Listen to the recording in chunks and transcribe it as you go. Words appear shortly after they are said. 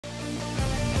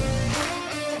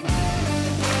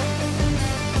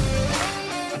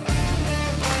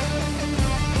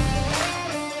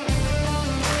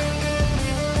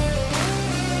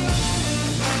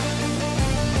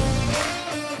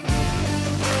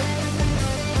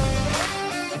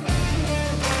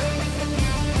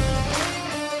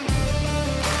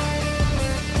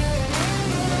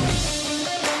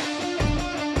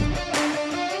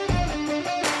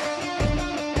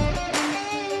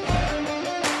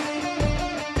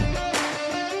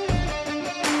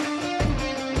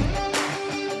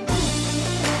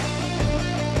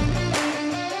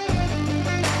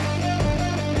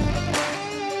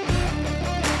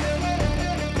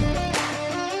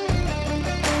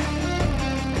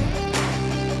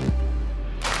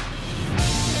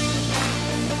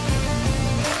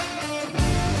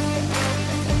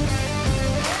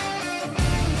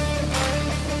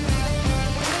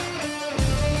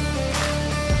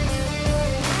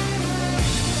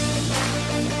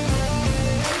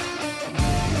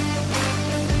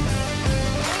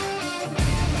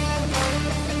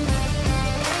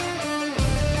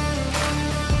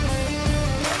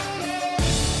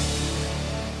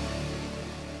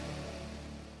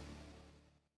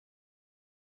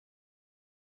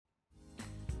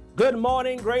Good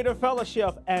morning, Greater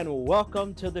Fellowship, and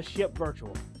welcome to the Ship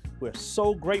Virtual. We're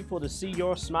so grateful to see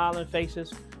your smiling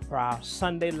faces for our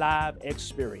Sunday Live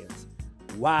experience.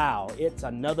 Wow, it's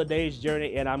another day's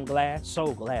journey, and I'm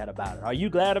so glad about it. Are you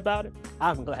glad about it?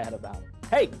 I'm glad about it.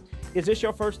 Hey, is this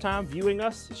your first time viewing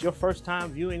us? Is your first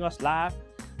time viewing us live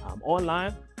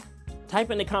online?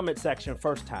 Type in the comment section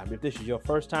first time. If this is your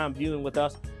first time viewing with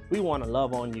us, we want to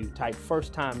love on you. Type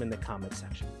first time in the comment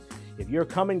section. If you're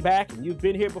coming back and you've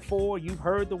been here before, you've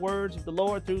heard the words of the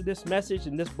Lord through this message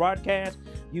and this broadcast,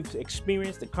 you've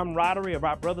experienced the camaraderie of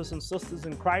our brothers and sisters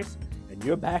in Christ, and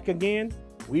you're back again,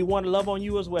 we want to love on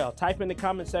you as well. Type in the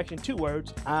comment section 2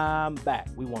 words, I'm back.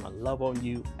 We want to love on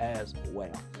you as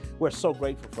well. We're so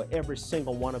grateful for every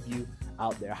single one of you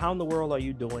out there. How in the world are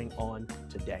you doing on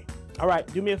today? All right,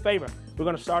 do me a favor. We're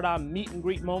going to start our meet and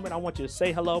greet moment. I want you to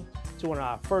say hello to one of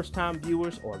our first-time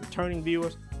viewers or returning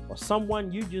viewers, or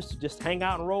someone you used to just hang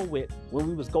out and roll with when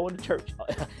we was going to church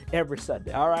every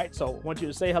Sunday. All right, so I want you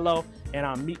to say hello in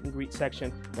our meet and greet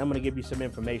section. And I'm going to give you some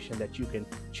information that you can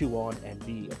chew on and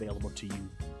be available to you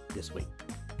this week.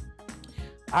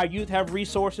 Our youth have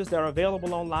resources that are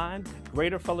available online at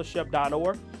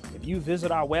greaterfellowship.org. If you visit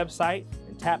our website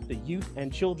and tap the youth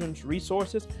and children's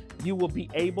resources, you will be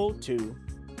able to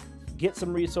get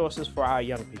some resources for our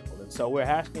young people. And so we're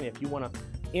asking if you want to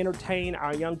entertain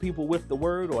our young people with the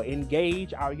word or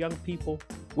engage our young people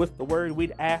with the word,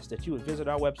 we'd ask that you would visit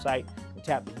our website and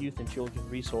tap the youth and children's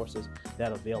resources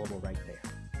that are available right there.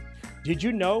 Did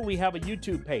you know we have a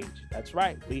YouTube page? That's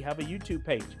right, we have a YouTube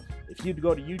page. If you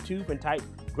go to YouTube and type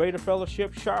Greater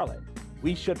Fellowship Charlotte,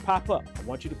 we should pop up. I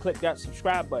want you to click that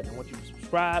subscribe button. I want you to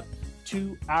subscribe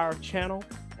to our channel,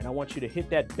 and I want you to hit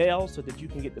that bell so that you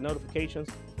can get the notifications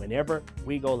whenever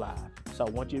we go live. So I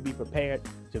want you to be prepared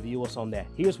to view us on that.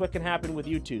 Here's what can happen with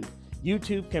YouTube.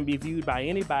 YouTube can be viewed by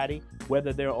anybody,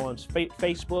 whether they're on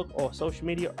Facebook or social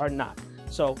media or not.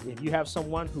 So if you have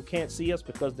someone who can't see us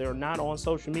because they're not on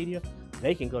social media,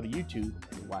 they can go to YouTube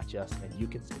and watch us, and you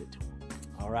can send it to them.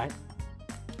 All right?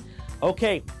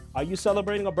 Okay, are you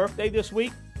celebrating a birthday this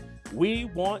week? We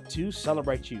want to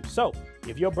celebrate you. So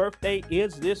if your birthday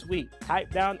is this week,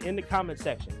 type down in the comment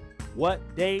section what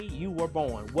day you were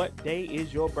born. What day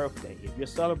is your birthday? If you're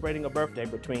celebrating a birthday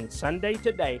between Sunday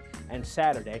today and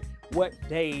Saturday, what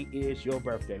day is your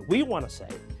birthday? We want to say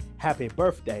happy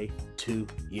birthday to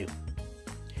you.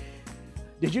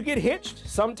 Did you get hitched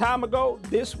some time ago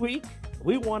this week?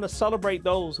 We want to celebrate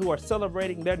those who are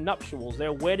celebrating their nuptials,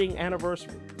 their wedding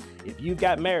anniversary. If you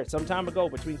got married some time ago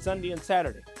between Sunday and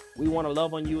Saturday, we want to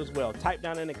love on you as well. Type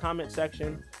down in the comment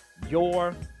section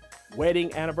your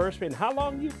wedding anniversary and how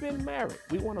long you've been married.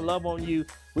 We want to love on you.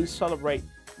 We celebrate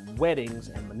weddings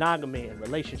and monogamy and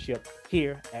relationship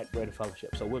here at Greater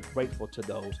Fellowship. So we're grateful to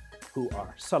those who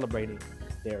are celebrating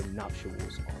their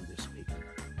nuptials on this week.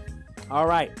 All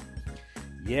right.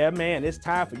 Yeah, man, it's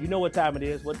time for, you know what time it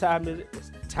is. What time is it?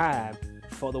 It's time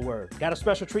for the word. Got a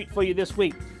special treat for you this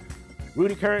week.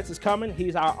 Rudy Currents is coming.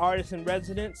 He's our artist in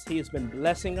residence. He has been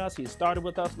blessing us. He started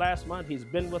with us last month. He's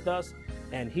been with us,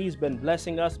 and he's been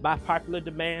blessing us by popular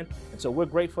demand. And so we're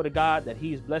grateful to God that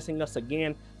he's blessing us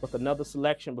again with another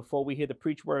selection before we hear the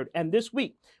preach word. And this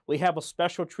week, we have a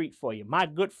special treat for you. My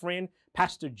good friend,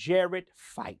 Pastor Jared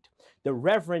Fight, the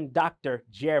Reverend Dr.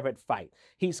 Jared Fight.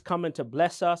 He's coming to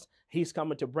bless us. He's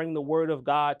coming to bring the word of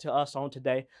God to us on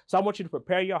today. So I want you to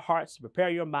prepare your hearts, prepare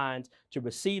your minds to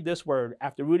receive this word.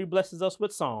 After Rudy blesses us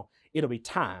with song, it'll be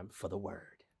time for the word.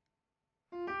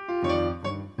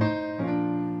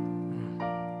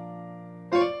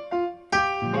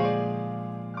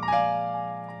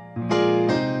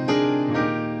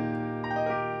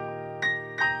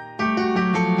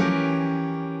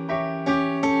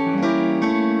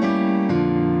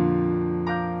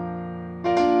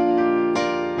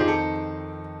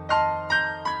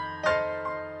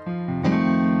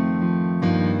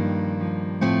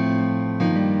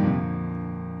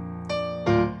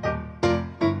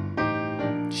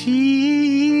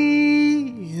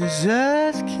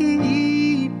 Jesus,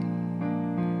 keep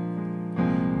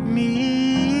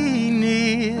me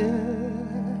near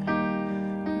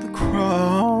the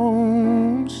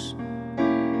cross.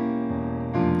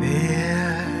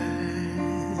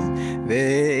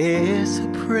 There's a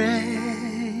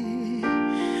prayer,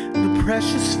 the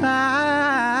precious fountain,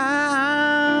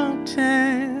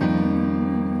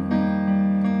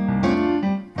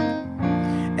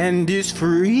 and is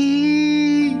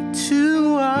free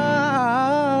to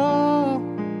all.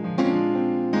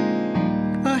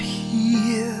 A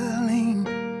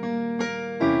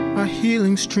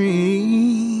healing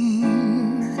stream,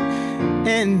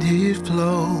 and it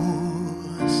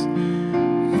flows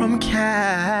from Calvary.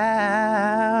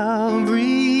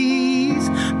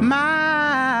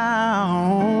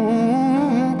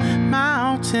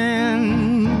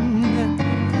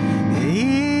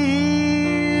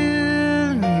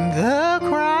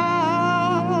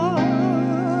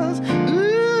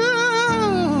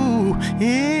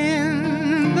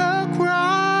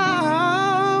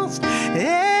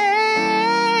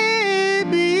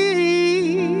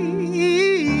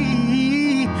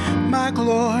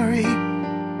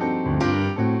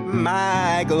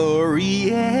 my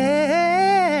glory, ever.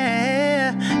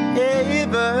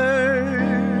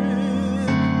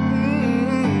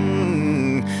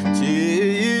 To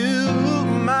you,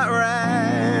 my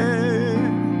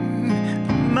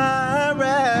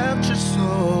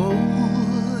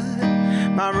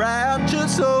rapture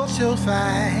soul, shall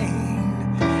find.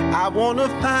 I wanna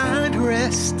find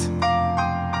rest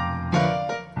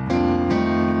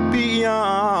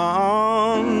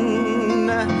beyond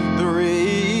the river.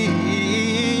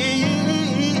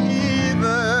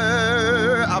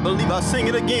 I believe I'll sing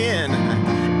it again.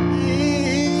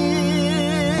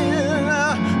 In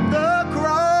the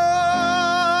cross,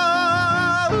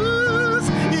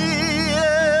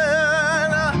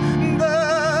 in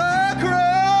the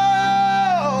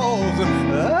cross,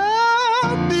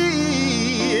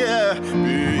 be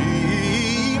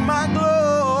my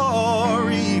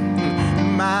glory,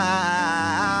 my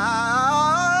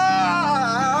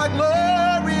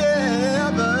glory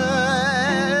ever.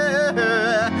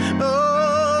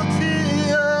 Oh, till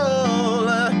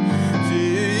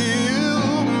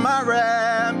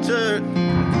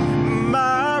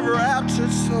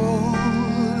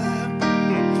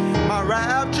my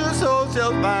rapture soul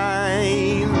shall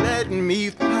find. Let me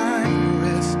find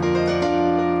rest.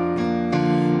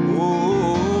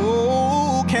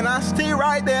 Oh, can I stay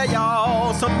right there,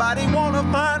 y'all? Somebody wanna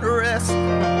find rest.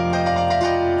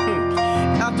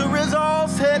 After it's all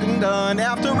said and done,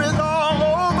 after it's all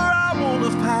over, I wanna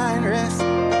find rest.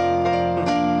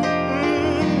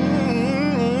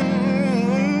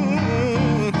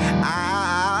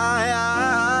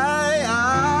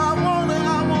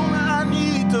 I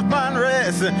need to find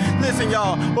rest. Listen,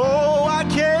 y'all. Oh, I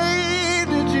came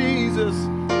to Jesus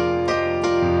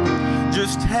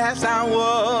just as I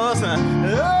was.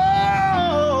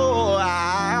 Oh,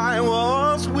 I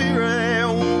was weary,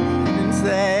 wounded, and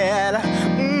sad.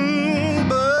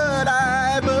 But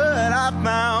I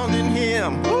found in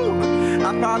Him.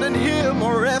 I found in Him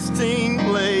a resting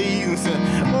place.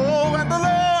 Oh, and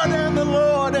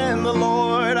the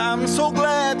Lord, I'm so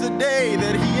glad today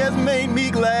that He has made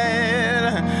me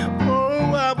glad.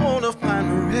 Oh, I wanna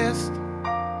find rest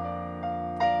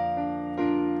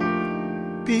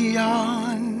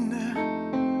beyond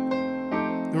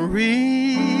the river.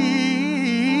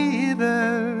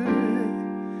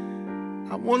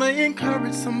 I want to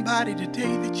encourage somebody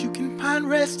today that you can find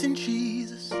rest in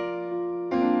Jesus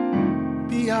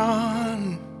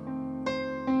beyond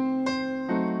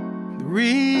the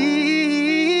river.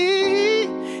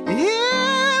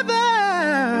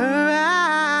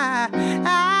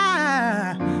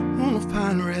 I want to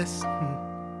find rest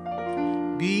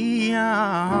beyond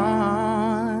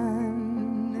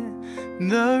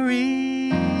the river.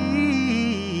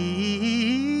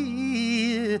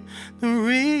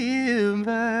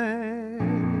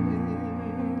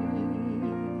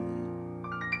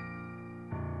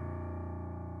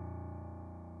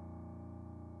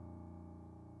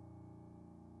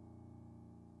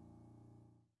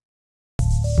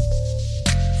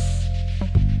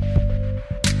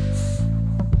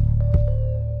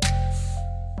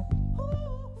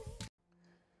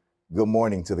 Good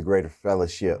morning to the Greater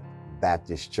Fellowship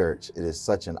Baptist Church. It is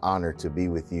such an honor to be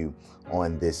with you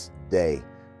on this day,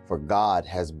 for God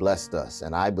has blessed us,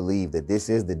 and I believe that this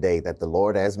is the day that the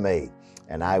Lord has made,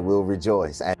 and I will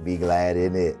rejoice and be glad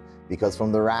in it, because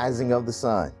from the rising of the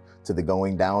sun to the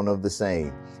going down of the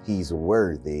same, He's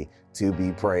worthy to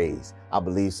be praised. I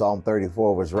believe Psalm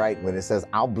 34 was right when it says,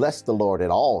 I'll bless the Lord at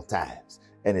all times,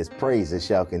 and His praises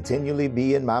shall continually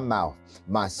be in my mouth.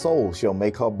 My soul shall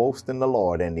make her boast in the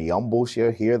Lord, and the humble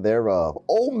shall hear thereof.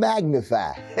 Oh,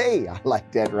 magnify. Hey, I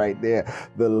like that right there.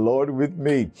 The Lord with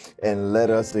me, and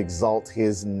let us exalt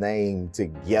His name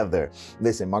together.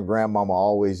 Listen, my grandmama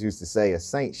always used to say a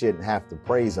saint shouldn't have to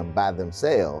praise Him by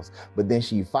themselves, but then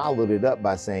she followed it up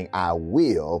by saying, I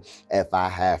will if I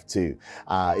have to.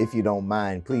 If you don't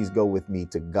mind, please go with me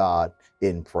to God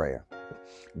in prayer.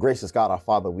 Gracious God, our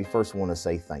Father, we first want to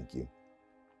say thank you.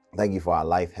 Thank you for our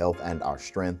life, health, and our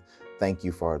strength. Thank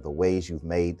you for the ways you've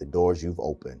made, the doors you've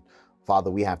opened.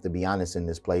 Father, we have to be honest in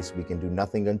this place. We can do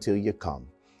nothing until you come.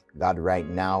 God, right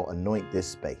now, anoint this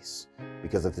space,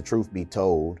 because if the truth be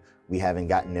told, we haven't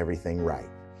gotten everything right.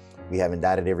 We haven't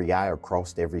dotted every I or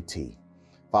crossed every T.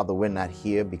 Father, we're not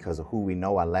here because of who we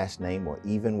know, our last name, or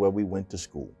even where we went to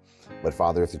school. But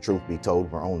Father, if the truth be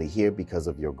told, we're only here because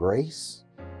of your grace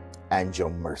and your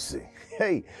mercy.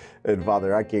 Hey, and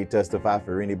Father, I can't testify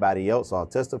for anybody else. I'll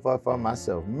testify for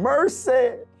myself.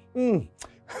 Mercy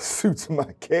suits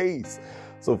my case.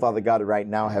 So Father God, right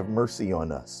now, have mercy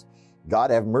on us.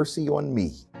 God, have mercy on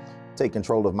me. Take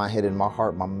control of my head and my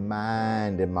heart, my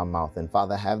mind and my mouth. And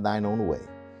Father, have thine own way.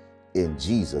 In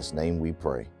Jesus' name we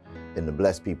pray. And the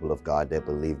blessed people of God that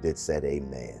believed it said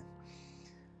amen.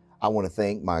 I want to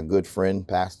thank my good friend,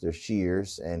 Pastor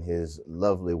Shears, and his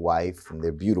lovely wife and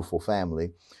their beautiful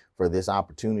family for this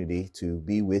opportunity to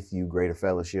be with you, Greater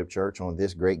Fellowship Church, on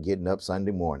this great Getting Up Sunday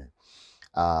morning.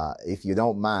 If you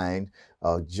don't mind,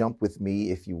 jump with me,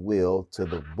 if you will, to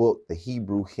the book, the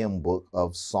Hebrew hymn book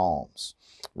of Psalms.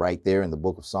 Right there in the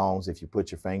book of Psalms, if you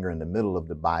put your finger in the middle of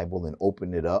the Bible and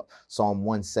open it up, Psalm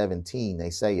 117,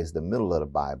 they say, is the middle of the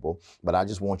Bible. But I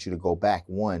just want you to go back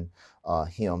one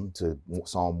hymn to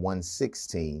Psalm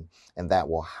 116, and that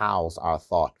will house our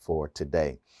thought for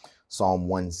today. Psalm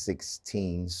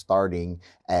 116, starting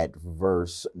at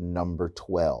verse number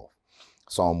 12.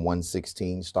 Psalm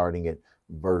 116, starting at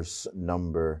verse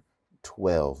number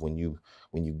 12. When you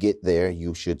get there,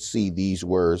 you should see these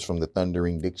words from the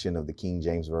Thundering Diction of the King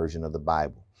James Version of the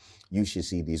Bible. You should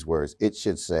see these words. It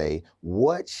should say,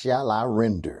 "What shall I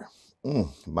render,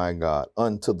 my God,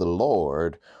 unto the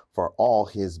Lord for all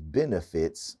his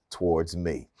benefits towards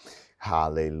me?"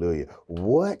 Hallelujah.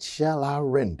 What shall I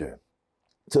render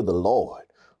to the Lord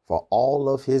for all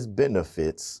of his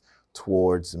benefits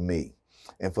towards me?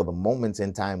 And for the moments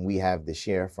in time we have to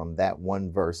share from that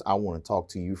one verse, I want to talk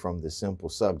to you from the simple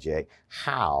subject,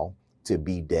 how to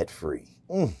be debt free.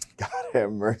 God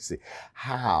have mercy.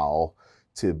 How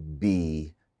to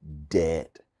be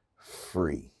debt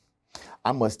free.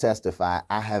 I must testify,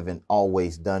 I haven't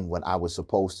always done what I was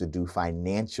supposed to do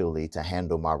financially to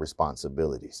handle my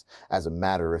responsibilities. As a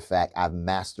matter of fact, I've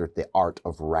mastered the art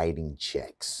of writing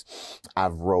checks.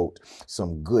 I've wrote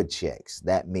some good checks.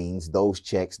 That means those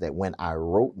checks that when I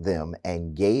wrote them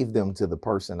and gave them to the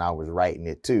person I was writing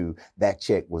it to, that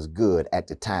check was good at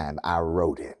the time I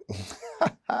wrote it.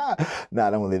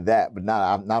 Not only that, but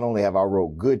not only have I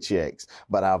wrote good checks,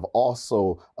 but I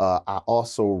also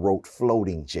wrote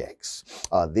floating checks.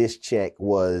 This check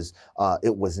was,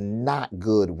 it was not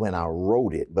good when I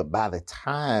wrote it, but by the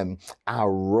time I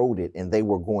wrote it and they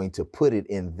were going to put it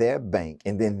in their bank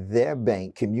and then their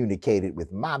bank communicated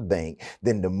with my bank,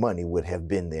 then the money would have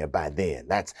been there by then.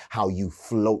 That's how you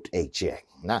float a check.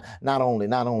 Not only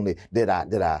did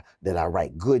I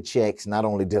write good checks, not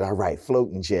only did I write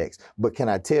floating checks, but can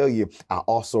I tell you, I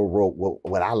also wrote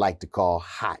what I like to call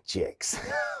hot checks.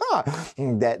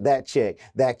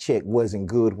 That check wasn't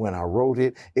good when I wrote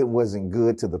it. It wasn't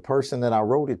good to the person that I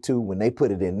wrote it to when they put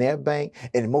it in their bank,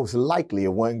 and most likely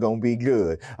it wasn't going to be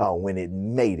good when it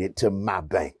made it to my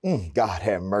bank. God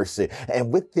have mercy.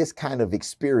 And with this kind of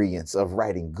experience of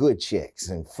writing good checks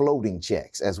and floating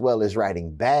checks, as well as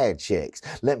writing bad checks,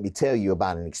 let me tell you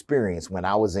about an experience when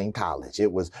I was in college. It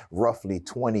was roughly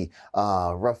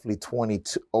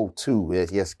 2002.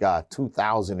 Yes, God,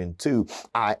 2002.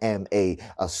 I am a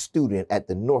student at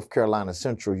the North Carolina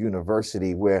Central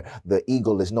University, where the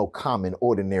eagle is no common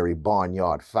ordinary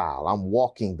barnyard fowl. I'm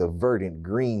walking the verdant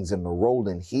greens and the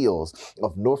rolling hills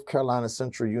of North Carolina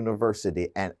Central University,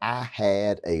 and I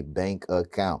had a bank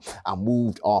account. I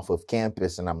moved off of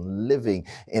campus and I'm living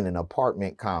in an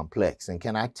apartment complex. And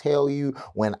can I tell you,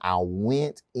 when I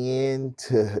went in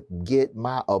to get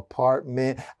my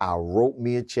apartment, I wrote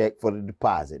me a check for the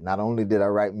deposit. Not only did I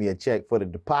write me a check for the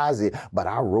deposit, but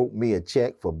I wrote me a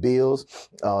check for bills.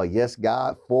 Yes,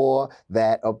 God, for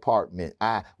that apartment.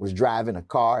 I was driving a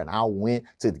car and I went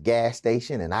to the gas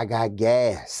station and I got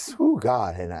gas. Oh,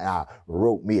 God. And I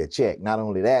wrote me a check. Not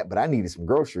only that, but I needed some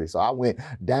groceries. So I went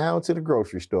down to the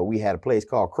grocery store. We had a place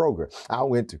called Kroger. I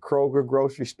went to Kroger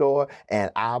grocery store and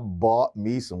I bought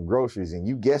me some groceries. And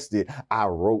you guessed it, I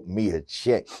wrote me a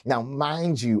check. Now,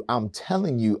 mind you, I'm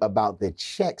telling you about the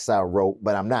checks I wrote,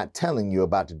 but I'm not telling you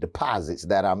about the deposits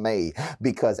that I made,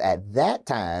 because at that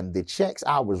time, the checks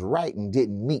I was writing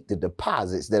didn't meet the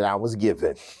deposits that I was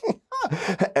given.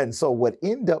 And so what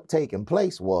ended up taking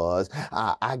place was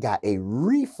I got a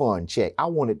refund check. I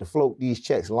wanted to float these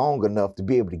checks long enough to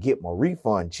be able to get my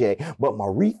refund check, but my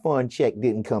refund check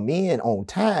didn't come in on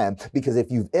time, because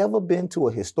if you've ever been to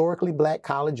a historically black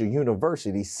college or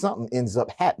university, something ends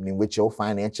up happening with your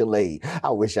financial aid.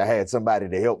 I wish I had somebody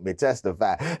to help me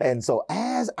testify. And so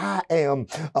as I am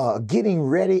getting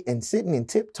ready and sitting in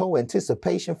tiptoe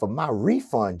anticipation for my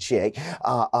refund check,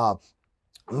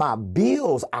 my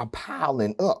bills are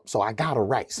piling up, so I gotta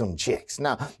write some checks.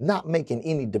 Now, not making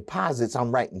any deposits,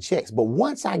 I'm writing checks. But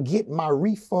once I get my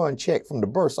refund check from the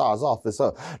bursar's office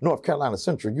of North Carolina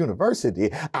Central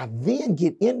University, I then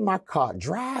get in my car,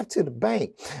 drive to the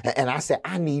bank, and I said,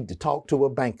 I need to talk to a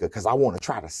banker because I want to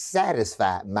try to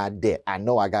satisfy my debt. I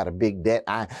know I got a big debt.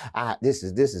 This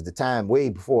is the time way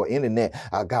before internet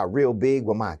got real big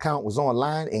when my account was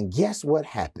online. And guess what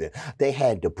happened? They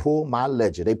had to pull my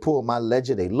ledger. They pulled my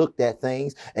ledger. They looked at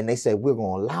things and they said, we're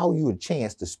going to allow you a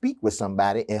chance to speak with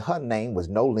somebody. And her name was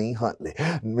Nolene Huntley.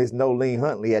 Miss Nolene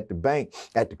Huntley at the bank,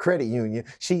 at the credit union.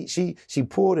 She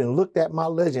pulled and looked at my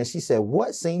ledger and she said,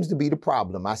 what seems to be the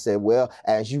problem? I said, well,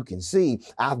 as you can see,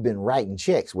 I've been writing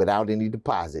checks without any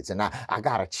deposits. And I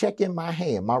got a check in my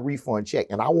hand, my refund check,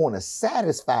 and I want to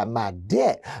satisfy my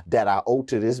debt that I owe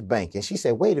to this bank. And she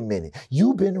said, wait a minute,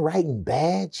 you've been writing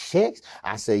bad checks?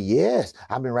 I said, yes,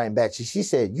 I've been writing bad checks. She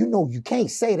said, you know, you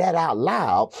can't say that out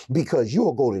loud because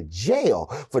you'll go to jail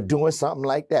for doing something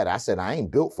like that. I said, I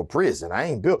ain't built for prison. I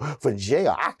ain't built for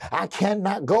jail. I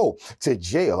cannot go to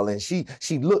jail. And she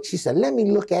looked, she said, let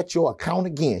me look at your account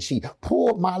again. She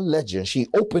pulled my ledger and she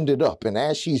opened it up. And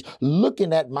as she's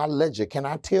looking at my ledger, can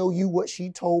I tell you what she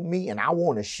told me? And I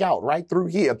want to shout right through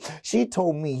here. She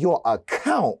told me your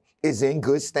account is in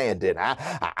good standing.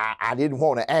 I didn't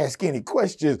want to ask any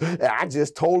questions. I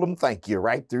just told him thank you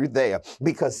right through there,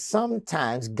 because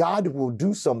sometimes God will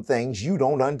do some things you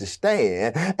don't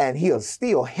understand and he'll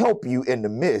still help you in the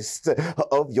midst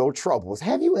of your troubles.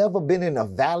 Have you ever been in a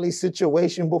valley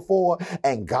situation before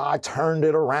and God turned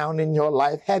it around in your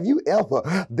life? Have you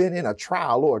ever been in a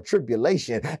trial or a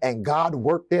tribulation and God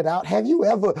worked it out? Have you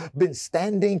ever been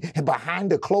standing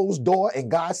behind a closed door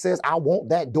and God says, I want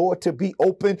that door to be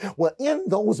open? Well, in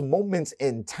those moments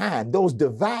in time, those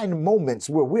divine moments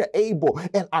where we're able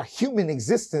in our human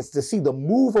existence to see the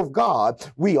move of God,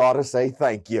 we ought to say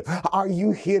thank you. Are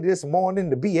you here this morning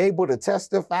to be able to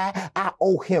testify? I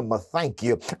owe him a thank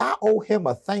you. I owe him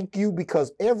a thank you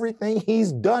because everything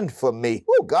he's done for me.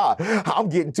 Oh God, I'm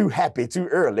getting too happy too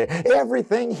early.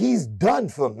 Everything he's done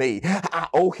for me, I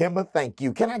owe him a thank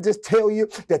you. Can I just tell you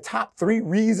the top 3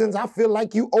 reasons I feel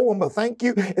like you owe him a thank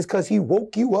you is because he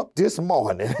woke you up this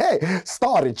morning. Hey,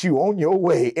 started you on your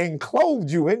way and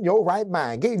clothed you in your right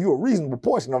mind, gave you a reasonable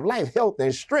portion of life, health,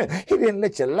 and strength. He didn't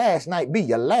let your last night be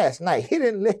your last night. He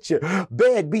didn't let your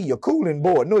bed be your cooling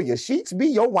board, nor your sheets be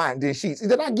your winding sheets.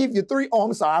 Did I give you 3? Oh,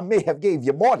 I'm sorry, I may have gave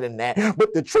you more than that.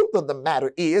 But the truth of the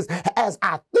matter is, as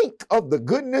I think of the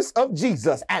goodness of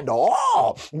Jesus and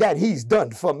all that he's done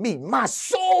for me, my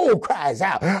soul cries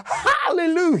out,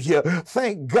 hallelujah.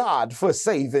 Thank God for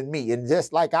saving me. And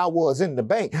just like I was in the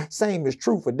bank, same is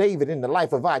true for David in the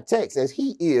life of our text, as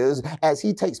he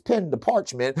takes pen to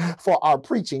parchment for our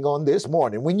preaching on this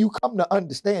morning. When you come to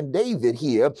understand David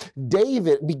here,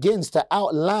 David begins to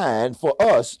outline for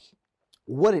us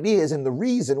what it is and the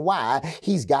reason why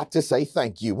he's got to say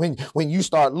thank you. When you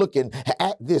start looking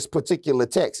at this particular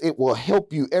text, it will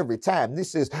help you every time.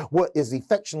 This is what is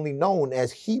affectionately known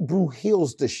as Hebrew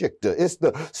Hills-Geschichte. It's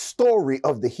the story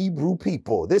of the Hebrew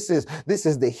people. This is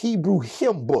the Hebrew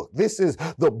hymn book. This is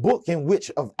the book in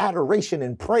which of adoration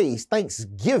and praise,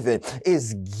 thanksgiving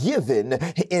is given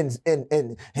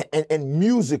in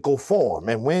musical form.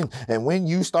 And when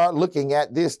you start looking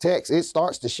at this text, it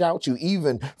starts to shout you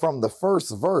even from the first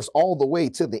verse all the way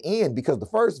to the end, because the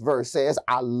first verse says,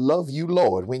 I love you,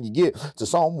 Lord. When you get to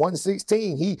Psalm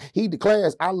 116, he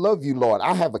declares, I love you, Lord.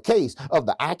 I have a case of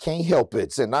the I can't help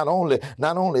it. And not only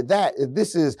that,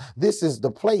 this is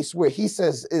the place where he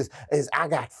says is I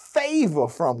got favor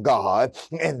from God,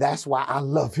 and that's why I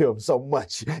love him so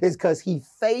much. It's because he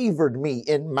favored me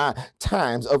in my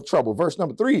times of trouble. Verse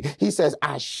number 3, he says,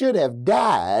 I should have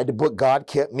died, but God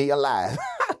kept me alive.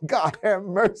 God have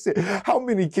mercy. How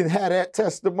many can have that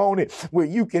testimony where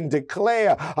you can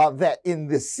declare that in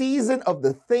the season of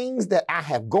the things that I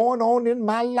have going on in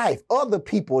my life, other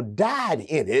people died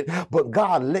in it, but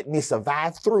God let me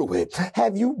survive through it?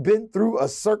 Have you been through a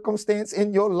circumstance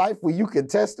in your life where you can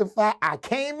testify, I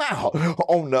came out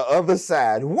on the other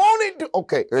side? Won't it do?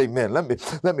 Okay, amen. Let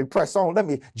me press on. Let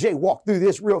me walk through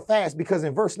this real fast, because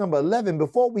in verse number 11,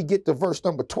 before we get to verse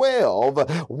number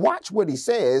 12, watch what he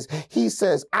says. He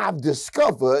says, I've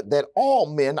discovered that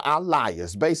all men are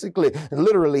liars. Basically,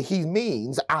 literally, he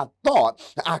means I thought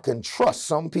I can trust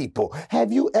some people.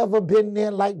 Have you ever been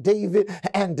there like David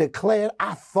and declared,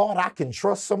 I thought I can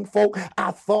trust some folk.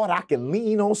 I thought I can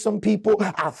lean on some people.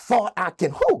 I thought I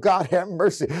can, oh, God have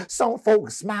mercy. Some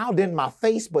folks smiled in my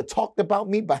face but talked about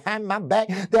me behind my back.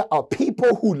 There are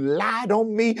people who lied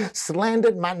on me,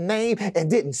 slandered my name, and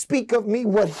didn't speak of me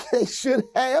what they should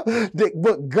have.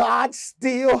 But God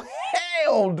still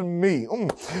held me.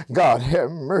 God have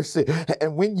mercy.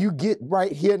 And when you get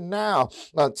right here now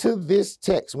to this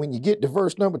text, when you get to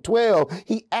verse number 12,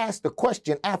 he asked the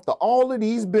question after all of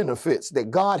these benefits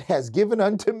that God has given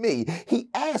unto me. He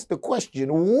asked the question,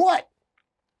 what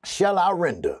shall I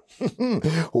render?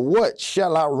 What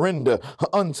shall I render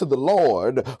unto the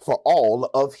Lord for all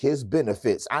of his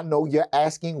benefits? I know you're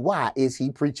asking, why is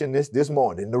he preaching this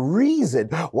morning? The reason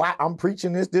why I'm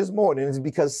preaching this morning is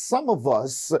because some of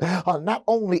us, not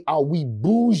only are we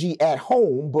bougie at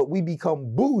home, but we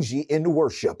become bougie in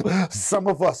worship. Some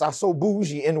of us are so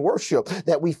bougie in worship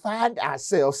that we find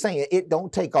ourselves saying, it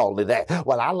don't take all of that.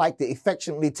 Well, I like to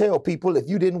affectionately tell people, if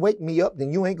you didn't wake me up,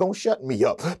 then you ain't gonna shut me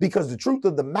up. Because the truth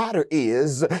of the matter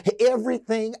is,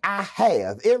 everything I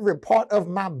have, every part of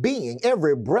my being,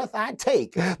 every breath I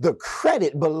take, the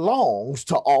credit belongs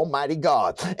to Almighty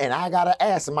God. And I gotta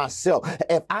ask myself,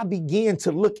 if I begin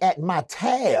to look at my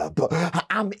tab,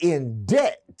 I'm in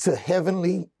debt to the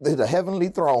heavenly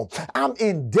throne. I'm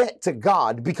in debt to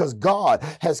God because God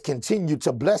has continued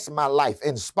to bless my life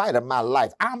in spite of my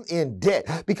life. I'm in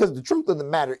debt because the truth of the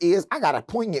matter is, I got a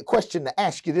poignant question to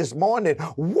ask you this morning.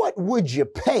 What would you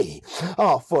pay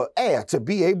for air to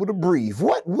be able to breathe?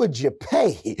 What would you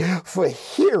pay for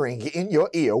hearing in your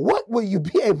ear? What will you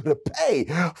be able to pay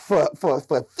for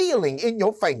feeling in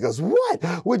your fingers?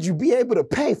 What would you be able to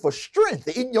pay for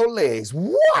strength in your legs?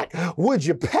 What would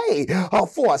you pay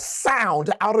for a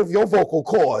sound out of your vocal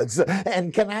cords?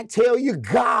 And can I tell you,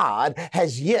 God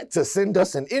has yet to send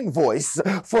us an invoice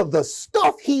for the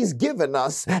stuff he's given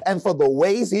us and for the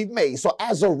ways he made. So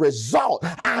as a result,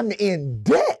 I'm in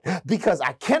debt because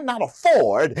I cannot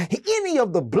afford any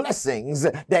of the blessings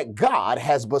that God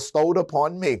has bestowed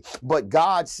upon me. But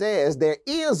God says there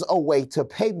is a way to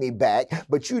pay me back,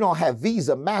 but you don't have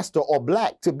Visa, Master, or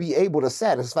Black to be able to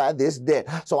satisfy this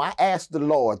debt. So I asked the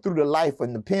Lord through the life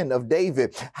and the pen of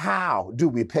David, how do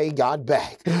we pay God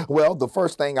back? Well, the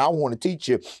first thing I want to teach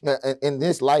you in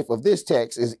this life of this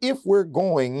text is, if we're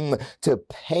going to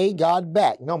pay God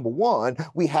back, number one,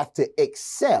 we have to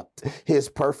accept his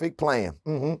perfect plan.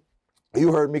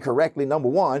 You heard me correctly. Number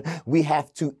one, we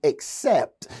have to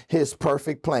accept his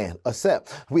perfect plan.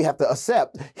 We have to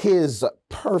accept his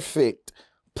perfect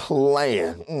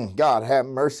plan. God have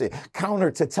mercy.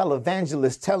 Counter to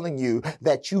televangelists telling you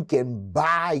that you can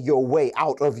buy your way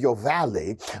out of your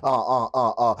valley,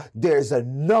 there's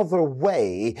another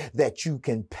way that you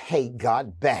can pay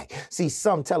God back. See,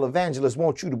 some televangelists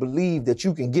want you to believe that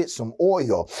you can get some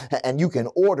oil and you can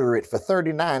order it for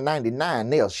 $39.99.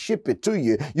 They'll ship it to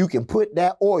you. You can put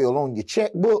that oil on your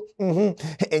checkbook,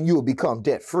 and you'll become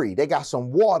debt free. They got some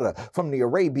water from the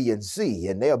Arabian Sea,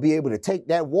 and they'll be able to take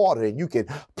that water and you can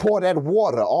pour that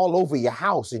water all over your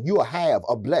house and you'll have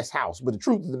a blessed house. But the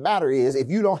truth of the matter is, if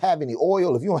you don't have any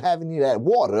oil, if you don't have any of that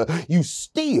water, you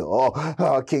still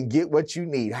can get what you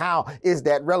need. How is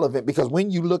that relevant? Because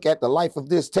when you look at the life of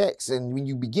this text and when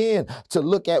you begin to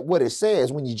look at what it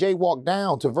says, when you jaywalk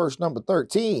down to verse number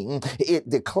 13, it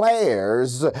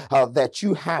declares that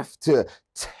you have to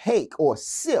take or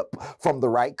sip from the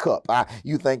right cup.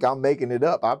 You think I'm making it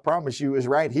up? I promise you it's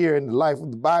right here in the life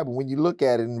of the Bible. When you look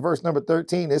at it in verse number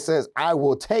 13, it says, I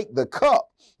will take the cup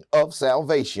of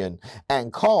salvation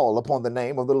and call upon the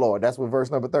name of the Lord. That's what verse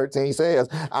number 13 says.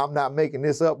 I'm not making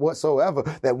this up whatsoever.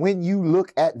 That when you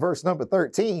look at verse number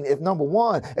 13, if number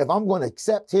one, if I'm going to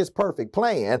accept his perfect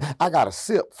plan, I got to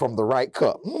sip from the right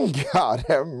cup. God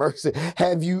have mercy.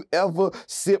 Have you ever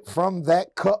sipped from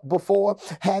that cup before?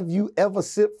 Have you ever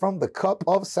sipped from the cup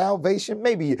of salvation?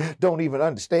 Maybe you don't even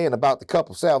understand about the cup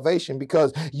of salvation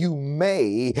because you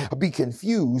may be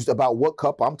confused about what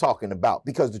cup I'm talking about.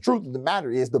 Because the truth of the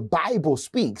matter is, the Bible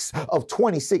speaks of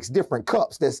 26 different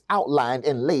cups that's outlined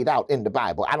and laid out in the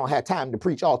Bible. I don't have time to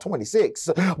preach all 26,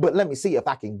 but let me see if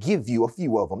I can give you a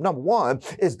few of them. Number one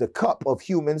is the cup of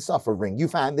human suffering. You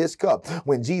find this cup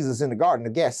when Jesus in the Garden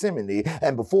of Gethsemane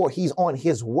and before he's on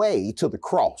his way to the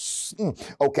cross.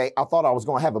 Okay, I thought I was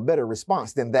going to have a better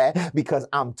response than that because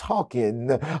I'm talking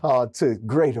to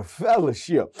Greater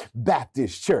Fellowship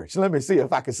Baptist Church. Let me see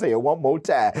if I can say it one more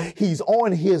time. He's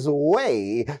on his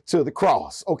way to the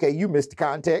cross. cross. Okay, you missed the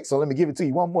context, so let me give it to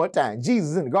you one more time.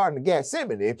 Jesus in the Garden of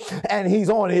Gethsemane, and he's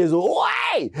on his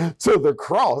way to the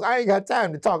cross. I ain't got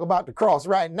time to talk about the cross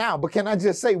right now, but can I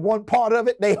just say one part of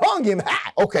it? They hung him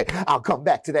high. Okay, I'll come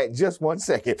back to that in just one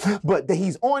second. But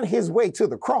he's on his way to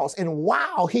the cross, and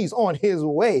while he's on his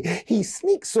way, he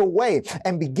sneaks away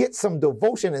and begets some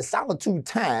devotion and solitude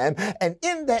time. And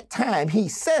in that time, he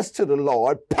says to the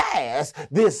Lord, pass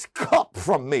this cup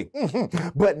from me.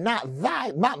 But not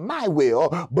my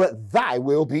will, but thy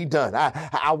will be done.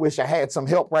 I wish I had some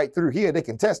help right through here that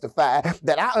can testify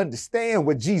that I understand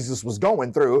what Jesus was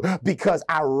going through, because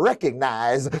I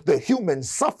recognize the human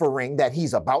suffering that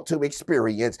he's about to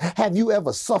experience. Have you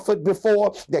ever suffered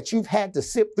before, that you've had to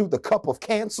sip through the cup of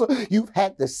cancer? You've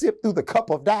had to sip through the cup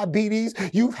of diabetes.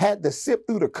 You've had to sip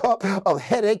through the cup of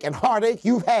headache and heartache.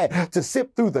 You've had to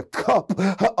sip through the cup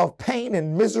of pain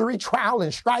and misery, trial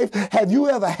and strife. Have you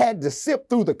ever had to sip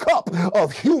through the cup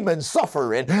of human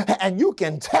suffering? And you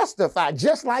can testify,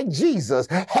 just like Jesus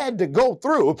had to go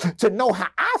through to know how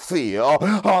I feel,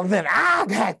 then I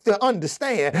had to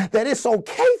understand that it's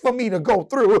okay for me to go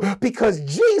through, because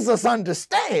Jesus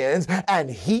understands and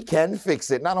he can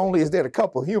fix it. Not only is there the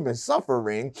cup of human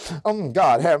suffering,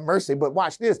 God have mercy, but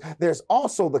watch this, there's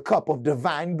also the cup of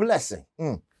divine blessing.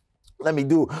 Let me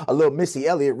do a little Missy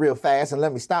Elliott real fast, and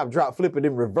let me stop, drop, flip it,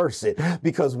 and reverse it.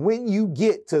 Because when you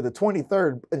get to the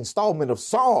 23rd installment of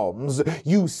Psalms,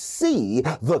 you see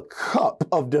the cup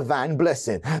of divine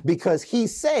blessing. Because he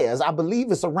says, I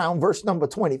believe it's around verse number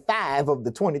 25 of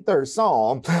the 23rd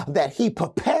Psalm, that he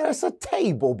prepares a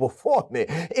table before me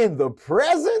in the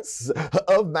presence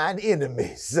of mine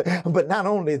enemies. But not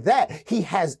only that, he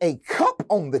has a cup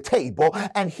on the table,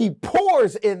 and he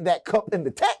pours in that cup, and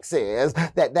the text says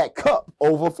that that cup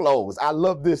overflows. I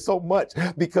love this so much,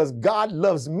 because God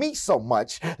loves me so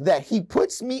much that he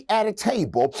puts me at a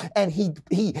table, and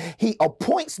he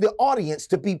appoints the audience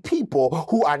to be people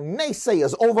who are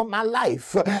naysayers over my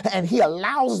life, and he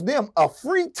allows them a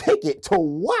free ticket to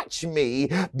watch me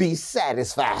be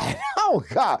satisfied. Oh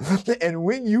God. And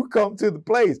when you come to the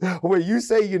place where you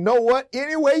say, you know what,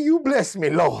 any way you bless me,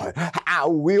 Lord, I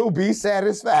will be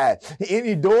satisfied.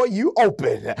 Any door you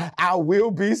open, I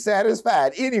will be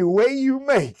satisfied. Any way you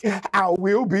make, I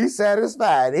will be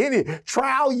satisfied. Any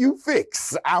trial you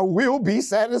fix, I will be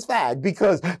satisfied,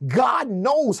 because God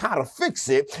knows how to fix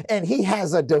it, and he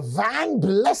has a divine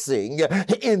blessing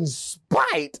in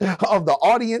spite of the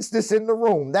audience that's in the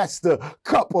room. That's the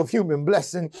cup of human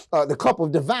blessing, the cup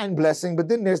of divine blessing, but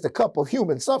then there's the cup of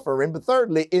human suffering. But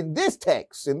thirdly, in this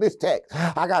text,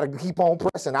 I got to keep on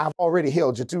pressing. I've already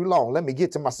held you too long. Let me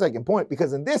get to my second point,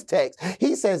 because in this text,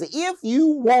 he says, if you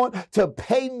want to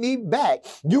pay me back,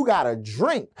 you got to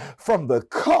drink from the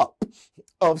cup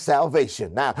of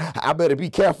salvation. Now, I better be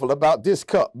careful about this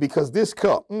cup, because this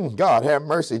cup, God have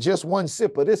mercy, just one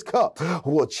sip of this cup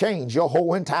will change your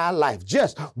whole entire life.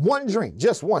 Just one drink,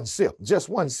 just one sip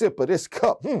of this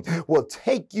cup will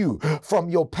take you from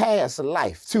your past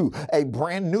life to a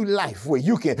brand new life where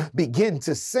you can begin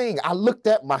to sing. I looked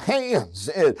at my hands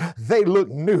and they look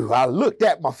new. I looked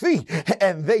at my feet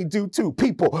and they do too.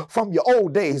 People from your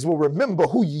old days will remember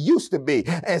who you used to be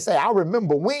and say, I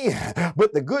remember when.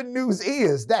 But the good news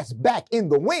is that's back in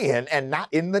the when and not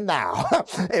in the now.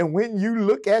 And when you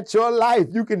look at your life,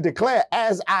 you can declare,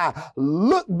 as I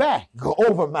look back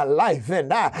over my life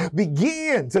and I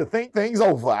begin to think things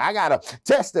over, I gotta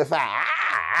testify,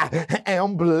 I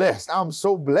am blessed. I'm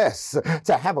so blessed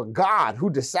to have a God who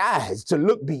decides to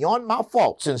look beyond my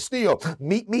faults and still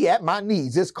meet me at my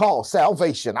needs. It's called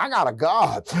salvation. I got a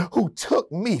God who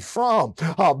took me from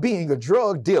being a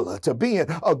drug dealer to being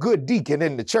a good deacon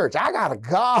in the church. I got a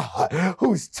God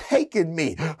who's taken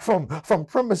me from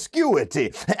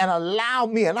promiscuity and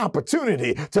allowed me an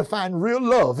opportunity to find real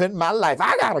love in my life.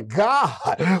 I got a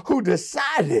God who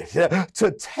decided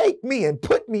to take me and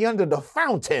put me under the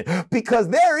fountain, because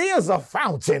there is a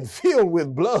fountain filled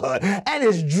with blood and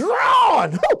is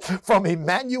drawn from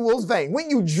Emmanuel's vein. When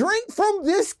you drink from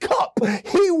this cup,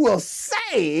 he will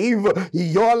save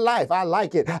your life. I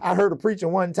like it. I heard a preacher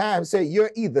one time say,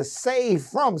 you're either saved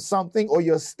from something or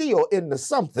you're still in the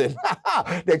something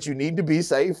that you need to be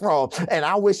saved from. And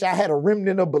I wish I had a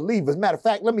remnant of believers. Matter of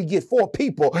fact, let me get 4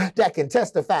 people that can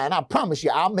testify, and I promise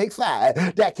you I'll make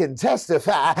 5 that can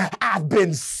testify I've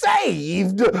been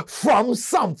saved from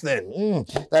something.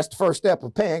 That's the first step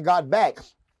of paying God back.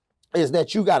 is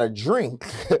that you got to drink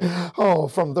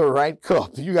from the right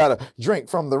cup. You got to drink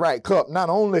from the right cup. Not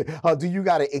only do you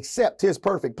got to accept his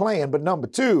perfect plan, but number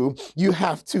two, you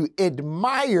have to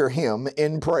admire him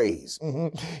in praise.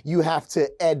 You have to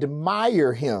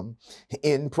admire him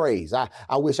in praise. I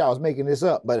wish I was making this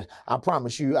up, but I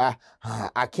promise you, I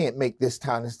can't make this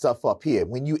kind of stuff up here.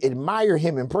 When you admire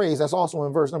him in praise, that's also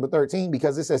in verse number 13,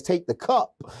 because it says, take the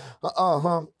cup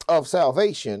of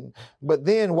salvation. But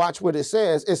then watch what it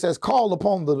says. It says, call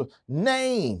upon the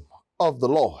name of the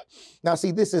Lord. Now,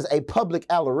 see, this is a public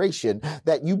adoration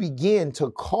that you begin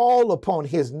to call upon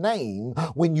his name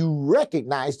when you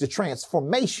recognize the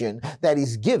transformation that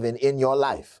he's given in your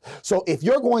life. So if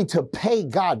you're going to pay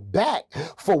God back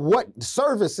for what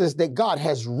services that God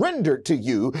has rendered to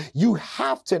you, you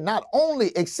have to not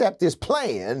only accept his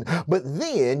plan, but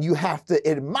then you have to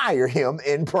admire him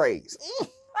in praise.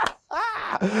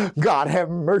 God have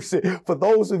mercy. For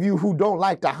those of you who don't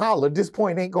like to holler, this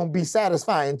point ain't going to be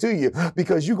satisfying to you,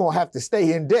 because you're going to have to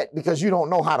stay in debt because you don't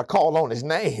know how to call on his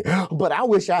name. But I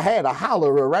wish I had a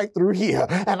hollerer right through here.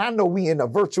 And I know we in a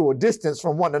virtual distance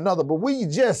from one another, but will you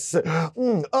just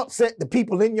upset the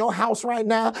people in your house right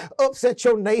now? Upset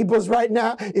your neighbors right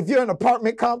now? If you're in an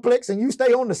apartment complex and you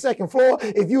stay on the second floor,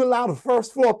 if you allow the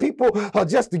first floor people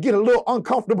just to get a little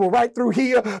uncomfortable right through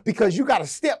here, because you got to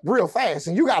step real fast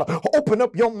and you got to open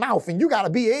up your mouth and you got to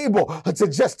be able to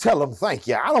just tell them thank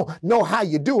you. I don't know how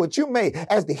you do it. You may,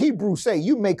 as the Hebrews say,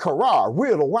 you may karar,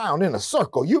 wheel around in a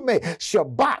circle. You may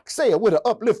shabak, say it with an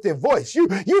uplifting voice. You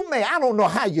may, I don't know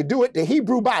how you do it. The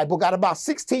Hebrew Bible got about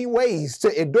 16 ways to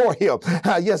adore him.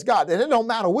 Yes, God. And it don't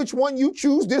matter which one you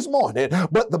choose this morning,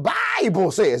 but the Bible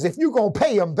says if you're going to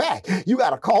pay him back, you got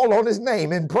to call on his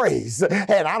name in praise.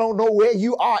 And I don't know where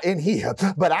you are in here,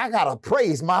 but I got to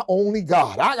praise my only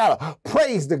God. I got to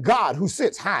praise the God who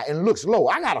sits high and looks low.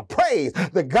 I got to praise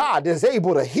the God that's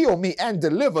able to heal me and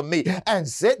deliver me and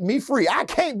set me free. I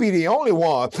can't be the only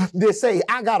one that say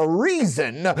I got a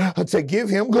reason to give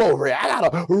him glory. I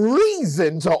got a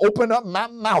reason to open up my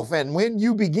mouth. And when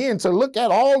you begin to look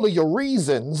at all of your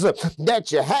reasons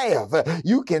that you have,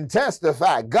 you can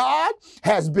testify God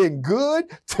has been good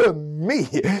to me.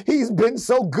 He's been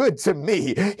so good to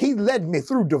me. He led me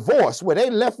through divorce where they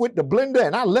left with the blender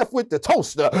and I left with the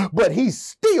toaster, but he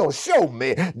still showed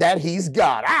me that he's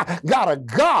God. I got a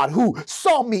God who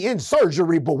saw me in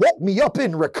surgery but woke me up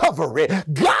in recovery.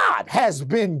 God has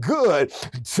been good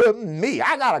to me.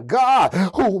 I got a God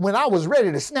who, when I was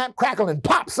ready to snap, crackle, and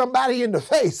pop somebody in the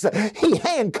face, he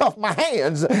handcuffed my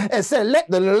hands and said, let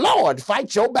the Lord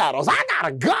fight your battles. I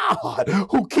got a God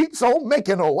who keeps on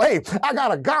making a way. I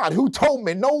got a God who told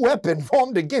me no weapon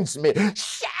formed against me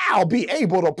shall be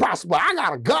able to prosper. I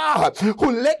got a God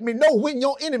who let me know when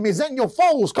your enemies and your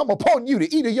foes come upon you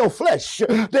to eat of your flesh,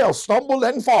 they'll stumble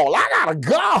and fall. I got a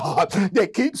God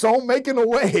that keeps on making a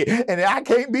way, and I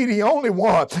can't be the only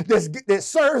one that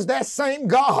serves that same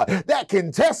God that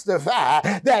can testify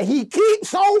that he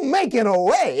keeps on making a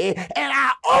way, and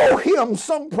I owe him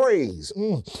some praise.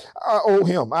 I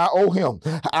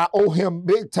owe him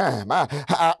big time.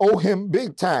 I owe him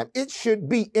big time. It should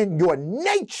be in your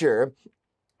nature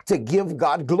to give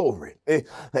God glory.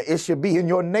 It should be in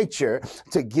your nature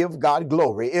to give God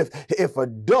glory. If a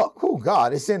duck, oh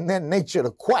God, it's in their nature to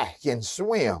quack and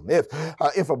swim.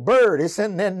 If a bird, it's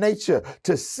in their nature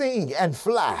to sing and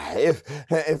fly.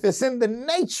 If it's in the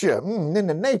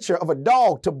nature of a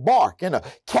dog to bark and a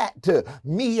cat to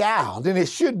meow, then it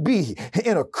should be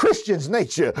in a Christian's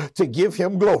nature to give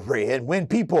him glory. And when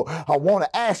people want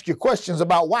to ask you questions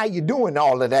about why you're doing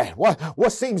all of that,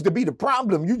 what seems to be the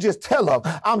problem, you just tell them,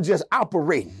 I'm just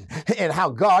operating in how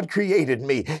God created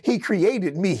me. He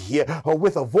created me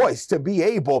with a voice to be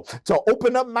able to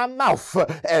open up my mouth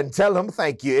and tell them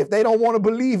thank you. If they don't want to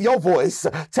believe your voice,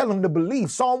 tell them to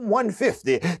believe Psalm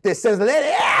 150 that says,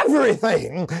 let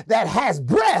everything that has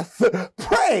breath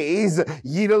praise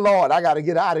ye the Lord. I got to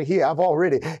get out of here. I've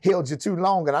already held you too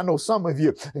long, and I know some of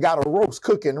you got a roast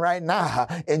cooking right now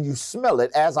and you smell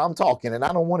it as I'm talking, and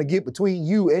I don't want to get between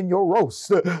you and your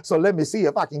roast. So let me see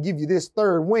if I can give you this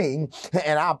third wing,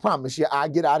 and I promise you I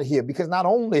get out of here, because not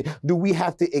only do we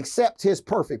have to accept his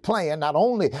perfect plan, not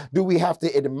only do we have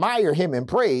to admire him in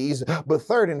praise, but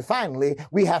third and finally,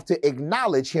 we have to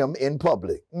acknowledge him in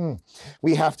public.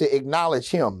 We have to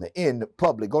acknowledge him in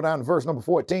public. Go down to verse number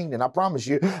 14, and I promise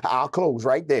you I'll close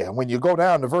right there. When you go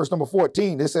down to verse number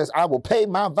 14, it says, I will pay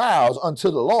my vows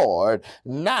unto the Lord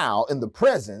now in the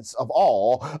presence of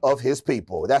all of his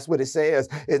people. That's what it says.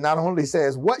 It not only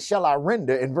says, what shall I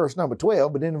render in verse number 12,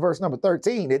 12, but then in verse number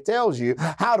 13, it tells you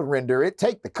how to render it.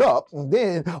 Take the cup and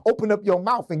then open up your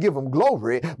mouth and give him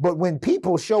glory. But when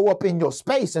people show up in your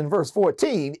space in verse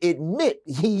 14, admit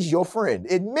he's your friend.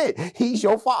 Admit he's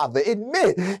your father.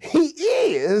 Admit he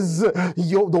is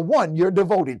the one you're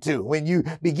devoted to. When you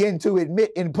begin to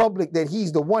admit in public that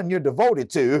he's the one you're devoted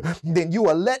to, then you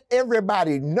will let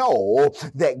everybody know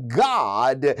that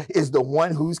God is the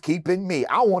one who's keeping me.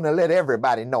 I want to let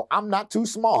everybody know I'm not too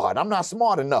smart. I'm not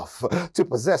smart enough to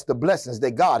possess the blessings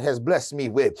that God has blessed me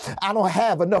with. I don't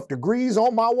have enough degrees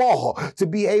on my wall to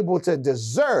be able to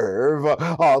deserve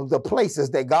the places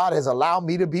that God has allowed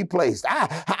me to be placed.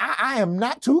 I am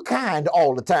not too kind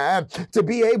all the time to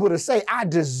be able to say I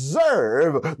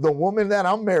deserve the woman that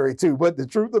I'm married to. But the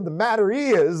truth of the matter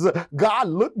is, God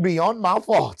looked beyond my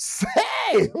faults.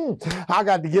 Hey, I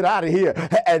got to get out of here,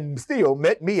 and still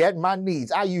met me at my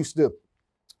needs. I used to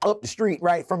up the street,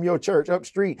 right from your church, up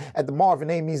street at the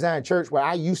Marvin A. Zion Church, where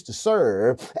I used to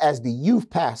serve as the youth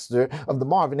pastor of the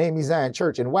Marvin A. Zion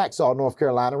Church in Waxhaw, North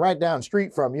Carolina, right down the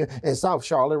street from you in South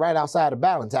Charlotte, right outside of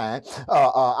Ballantyne.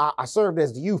 I served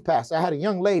as the youth pastor. I had a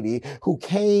young lady who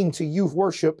came to youth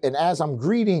worship, and as I'm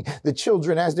greeting the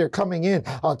children as they're coming in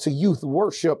to youth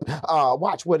worship,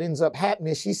 watch what ends up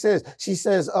happening. She says,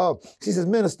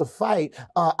 Minister Fight,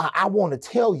 I want to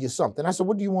tell you something. I said,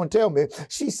 what do you want to tell me?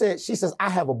 She says, I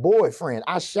have a boyfriend.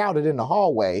 I shouted in the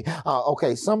hallway.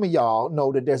 Okay, some of y'all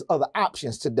know that there's other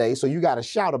options today, so you got to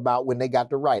shout about when they got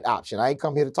the right option. I ain't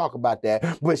come here to talk about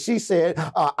that, but she said,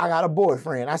 I got a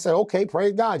boyfriend. I said, okay,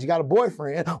 praise God, you got a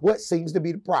boyfriend. What seems to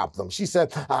be the problem? She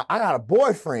said, I got a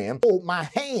boyfriend. Hold my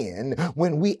hand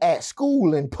when we at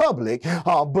school in public,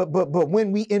 but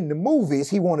when we in the movies,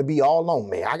 he want to be all on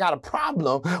me. I got a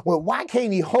problem with why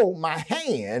can't he hold my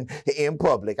hand in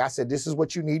public? I said, this is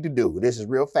what you need to do. This is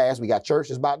real fast. We got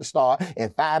churches about to start in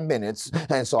 5 minutes,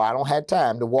 and so I don't have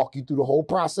time to walk you through the whole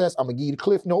process. I'm gonna give you the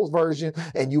Cliff Notes version,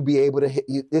 and you'll be able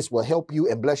to, this will help you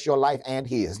and bless your life and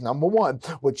his. Number one,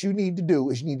 what you need to do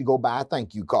is you need to go buy a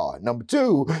thank you card. Number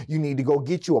two, you need to go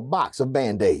get you a box of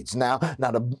Band-Aids. Now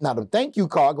the thank you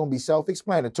card gonna be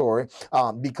self-explanatory,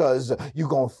 because you're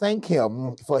gonna thank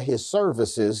him for his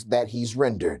services that he's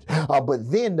rendered.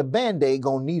 But then the Band-Aid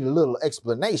gonna need a little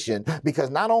explanation, because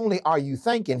not only are you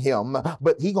thanking him,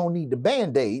 but he gonna need the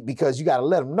Band-Aid because you got to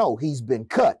let him know he's been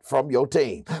cut from your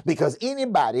team. Because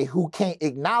anybody who can't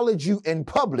acknowledge you in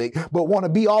public but want to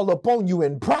be all up on you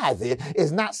in private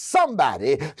is not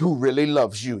somebody who really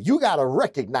loves you. You got to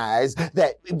recognize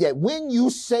that when you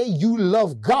say you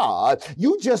love God,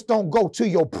 you just don't go to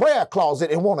your prayer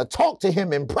closet and want to talk to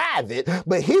him in private,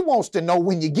 but he wants to know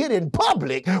when you get in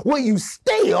public, will you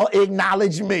still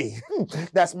acknowledge me?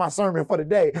 That's my sermon for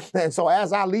today. And so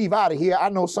as I leave out of here, I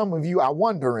know some of you are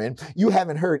wondering, you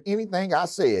haven't heard anything I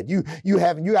said. You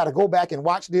got to go back and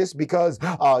watch this because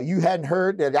you hadn't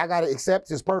heard that I got to accept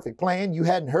his perfect plan. You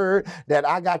hadn't heard that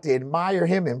I got to admire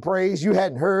him in praise. You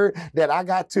hadn't heard that I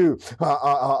got to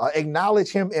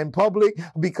acknowledge him in public,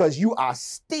 because you are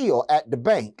still at the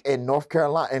bank in North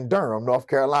Carolina, in Durham, North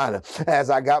Carolina, as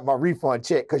I got my refund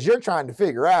check, because you're trying to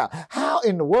figure out how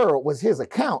in the world was his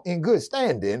account in good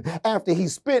standing after he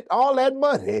spent all that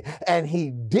money and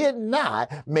he did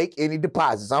not make any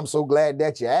deposits. I'm so glad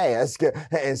that you asked.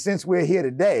 And since we're here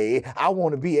today, I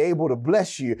want to be able to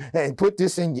bless you and put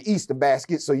this in your Easter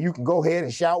basket so you can go ahead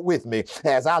and shout with me.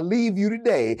 As I leave you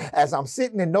today, as I'm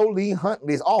sitting in Nolene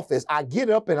Huntley's office, I get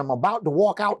up and I'm about to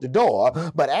walk out the door.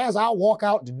 But as I walk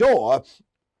out the door,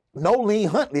 Nolene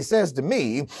Huntley says to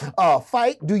me,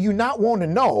 Fight, do you not want to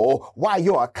know why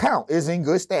your account is in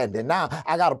good standing? Now,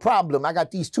 I got a problem. I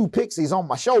got these two pixies on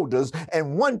my shoulders,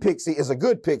 and one pixie is a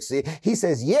good pixie. He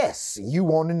says, yes, you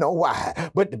want to know why.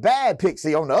 But the bad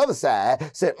pixie on the other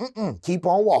side said, keep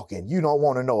on walking. You don't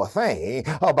want to know a thing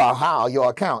about how your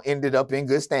account ended up in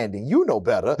good standing. You know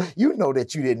better. You know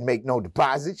that you didn't make no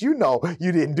deposits. You know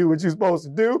you didn't do what you're supposed to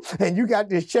do, and you got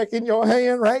this check in your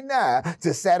hand right now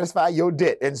to satisfy your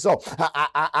debt. And so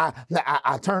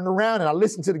I turned around and I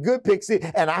listened to the good pixie,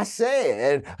 and I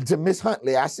said to Miss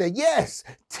Huntley, I said, yes,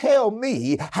 tell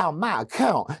me how my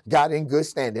account got in good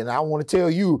standing. And I want to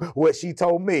tell you what she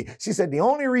told me. She said, the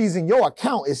only reason your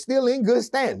account is still in good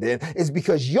standing is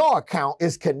because your account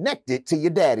is connected to your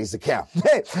daddy's account.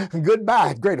 Hey,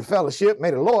 goodbye, Greater Fellowship.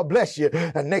 May the Lord bless you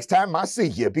next time I see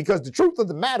you. Because the truth of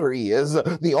the matter is,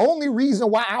 the only reason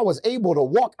why I was able to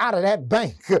walk out of that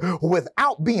bank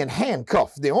without being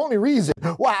handcuffed, the only reason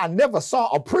why I never saw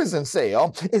a prison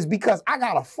cell is because I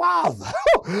got a father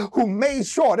who made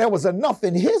sure there was enough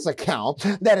in his account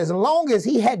that as long as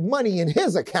he had money in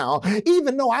his account,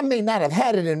 even though I may not have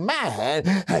had it in mine,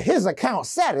 his account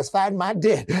satisfied my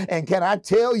debt. And can I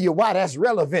tell you why that's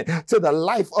relevant to the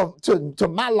life of, to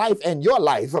my life and your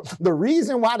life? The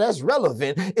reason why that's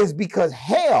relevant is because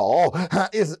hell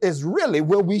is really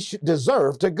where we should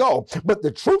deserve to go. But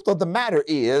the truth of the matter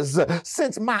is,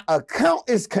 since my account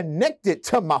is connected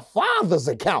to my Father's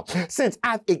account, since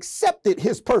I've accepted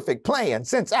his perfect plan,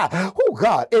 since I, oh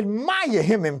God, admire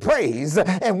him in praise,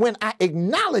 and when I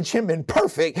acknowledge him in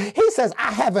perfect, he says,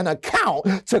 I have an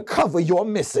account to cover your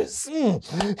misses.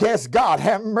 Yes, God,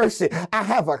 have mercy. I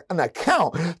have an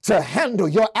account to handle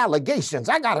your allegations.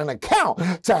 I got an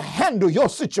account to handle your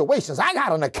situations. I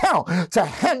got an account to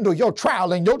handle your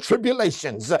trial and your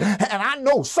tribulations. And I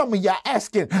know some of you are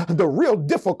asking the real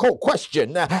difficult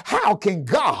question, how can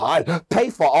God pay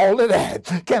for all of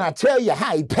that? Can I tell you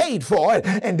how he paid for it?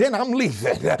 And then I'm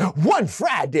leaving. One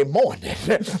Friday morning,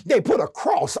 they put a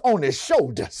cross on his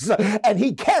shoulders and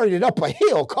he carried it up a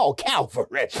hill called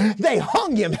Calvary. They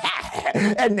hung him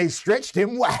high and they stretched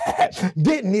him wide.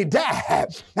 Didn't he die?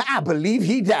 I believe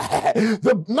he died.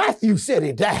 Matthew said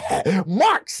he died.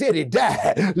 Mark said he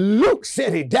died. Luke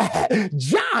said he died.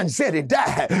 John said he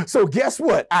died. So guess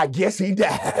what? I guess he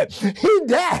died. He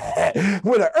died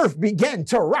when the earth began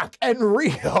to rock and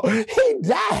reel. He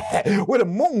died when the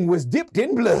moon was dipped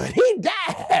in blood. He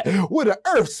died when the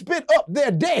earth spit up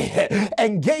their dead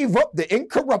and gave up the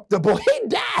incorruptible. He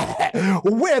died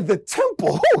where the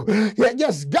temple,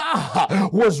 yes,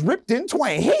 God, was ripped in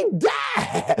twain. He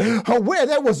died where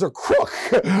there was a crook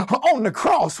on the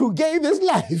cross who gave his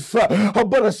life,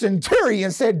 but a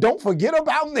centurion said, don't forget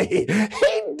about me.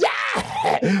 He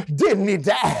died. Didn't he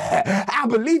die? I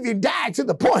believe he died to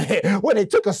the point where they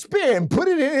took a spear and put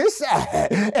it in his side,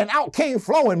 and out came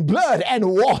flowing blood and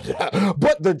water.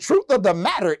 But the truth of the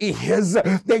matter is,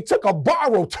 they took a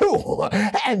borrowed tool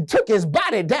and took his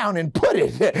body down and put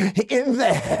it in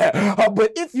there.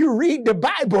 But if you read the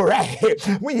Bible right,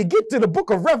 when you get to the book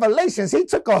of Revelations, he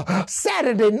took a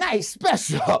Saturday night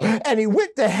special and he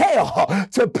went to hell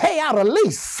to pay out a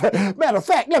lease. Matter of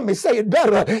fact, let me say it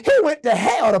better. He went to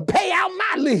hell to pay out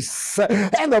my lease.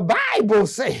 And the Bible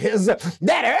says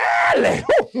that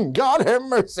early, God have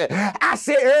mercy, I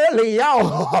say early,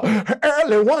 y'all,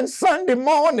 early one Sunday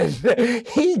morning,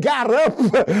 he got up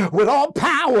with all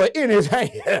power in his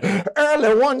hand.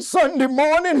 Early one Sunday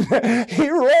morning, he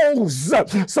rose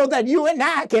so that you and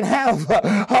I can have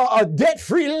a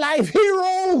debt-free life. He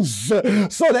rose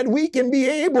so that we can be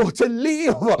able to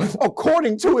live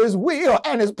according to his will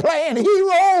and his plan. He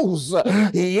rose.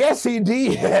 Yes, he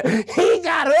did. He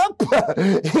got up.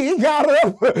 He got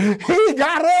up. He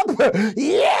got up.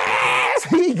 Yes,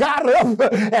 he got up.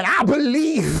 And I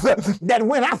believe that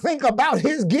when I think about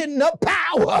his getting up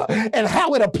power and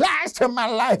how it applies to my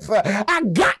life, I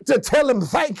got to tell him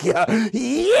thank you.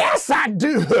 Yes, I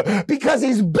do. Because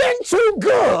he's been too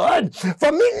good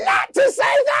for me not to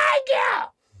say thank you.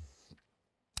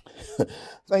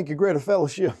 Thank you, Greater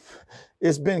Fellowship.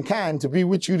 It's been kind to be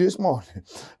with you this morning.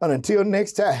 And until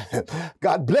next time,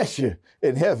 God bless you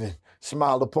in heaven.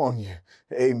 Smile upon you.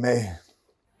 Amen.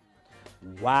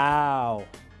 Wow.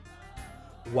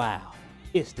 Wow.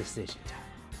 It's decision time.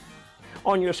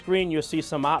 On your screen, you'll see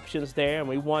some options there, and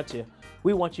we want you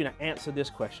to answer this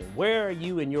question. Where are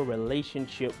you in your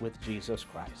relationship with Jesus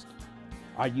Christ?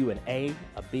 Are you an A,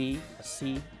 a B, a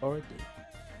C, or a D?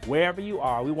 Wherever you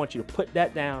are, we want you to put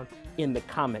that down in the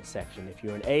comment section. If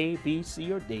you're an A, B,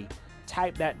 C, or D,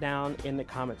 type that down in the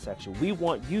comment section. We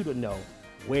want you to know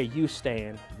where you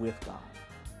stand with God.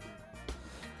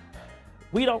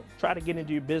 We don't try to get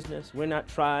into your business. We're not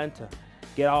trying to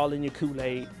get all in your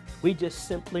Kool-Aid. We just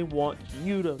simply want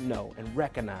you to know and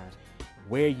recognize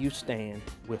where you stand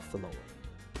with the Lord.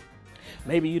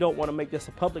 Maybe you don't want to make this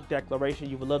a public declaration.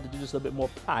 You would love to do this a little bit more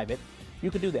private. You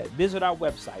can do that. Visit our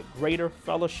website,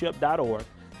 greaterfellowship.org.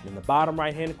 And in the bottom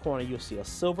right-hand corner, you'll see a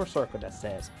silver circle that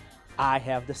says, I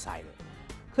have decided.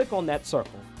 Click on that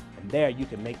circle, and there you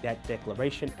can make that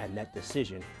declaration and that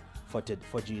decision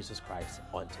for Jesus Christ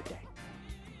on today.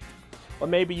 Or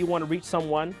maybe you want to reach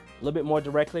someone a little bit more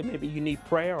directly. Maybe you need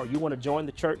prayer or you want to join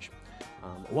the church.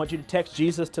 I want you to text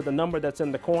Jesus to the number that's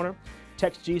in the corner.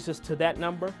 Text Jesus to that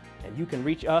number, and you can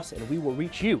reach us, and we will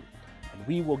reach you. And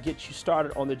we will get you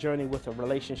started on the journey with a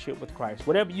relationship with Christ.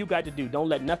 Whatever you got to do, don't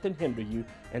let nothing hinder you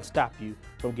and stop you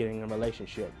from getting a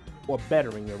relationship or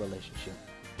bettering your relationship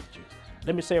with Jesus.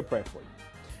 Let me say a prayer for you.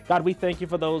 God, we thank you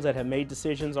for those that have made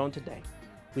decisions on today.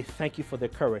 We thank you for their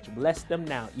courage. Bless them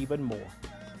now even more.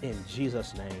 In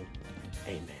Jesus' name,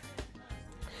 amen.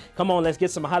 Come on, let's get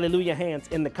some hallelujah hands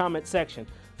in the comment section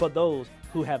for those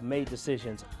who have made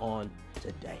decisions on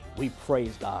today. We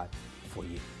praise God for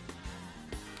you.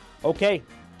 Okay,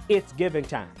 it's giving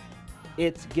time.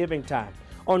 It's giving time.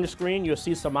 On the screen, you'll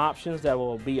see some options that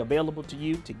will be available to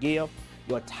you to give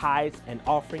your tithes and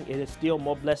offering. It is still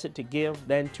more blessed to give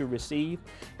than to receive.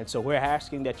 And so we're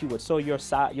asking that you would sow your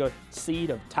seed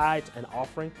of tithes and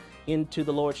offering into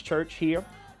the Lord's church here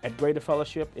at Greater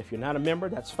Fellowship. If you're not a member,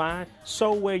 that's fine.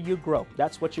 Sow where you grow.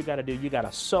 That's what you got to do. You got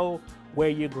to sow where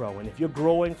you grow. And if you're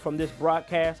growing from this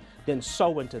broadcast, then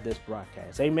sow into this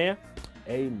broadcast. Amen?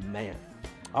 Amen.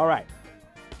 All right.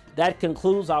 That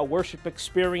concludes our worship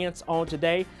experience on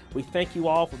today. We thank you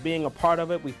all for being a part of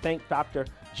it. We thank Dr.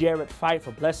 Jared Fight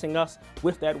for blessing us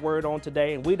with that word on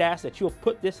today. And we'd ask that you'll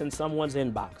put this in someone's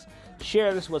inbox.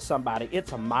 Share this with somebody.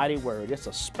 It's a mighty word. It's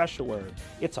a special word.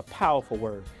 It's a powerful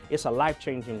word. It's a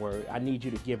life-changing word. I need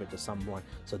you to give it to someone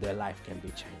so their life can be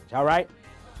changed. All right?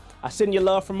 I send you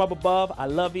love from up above. I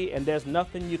love you, and there's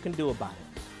nothing you can do about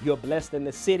it. You're blessed in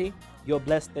the city. You're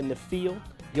blessed in the field.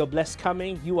 You're blessed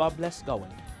coming. You are blessed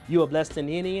going. You are blessed in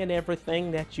any and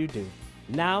everything that you do.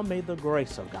 Now may the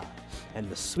grace of God and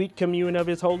the sweet communion of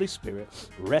his Holy Spirit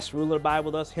rest, rule, and abide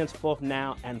with us henceforth,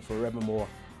 now, and forevermore.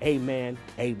 Amen,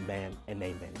 amen, and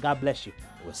amen. God bless you.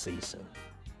 We'll see you soon.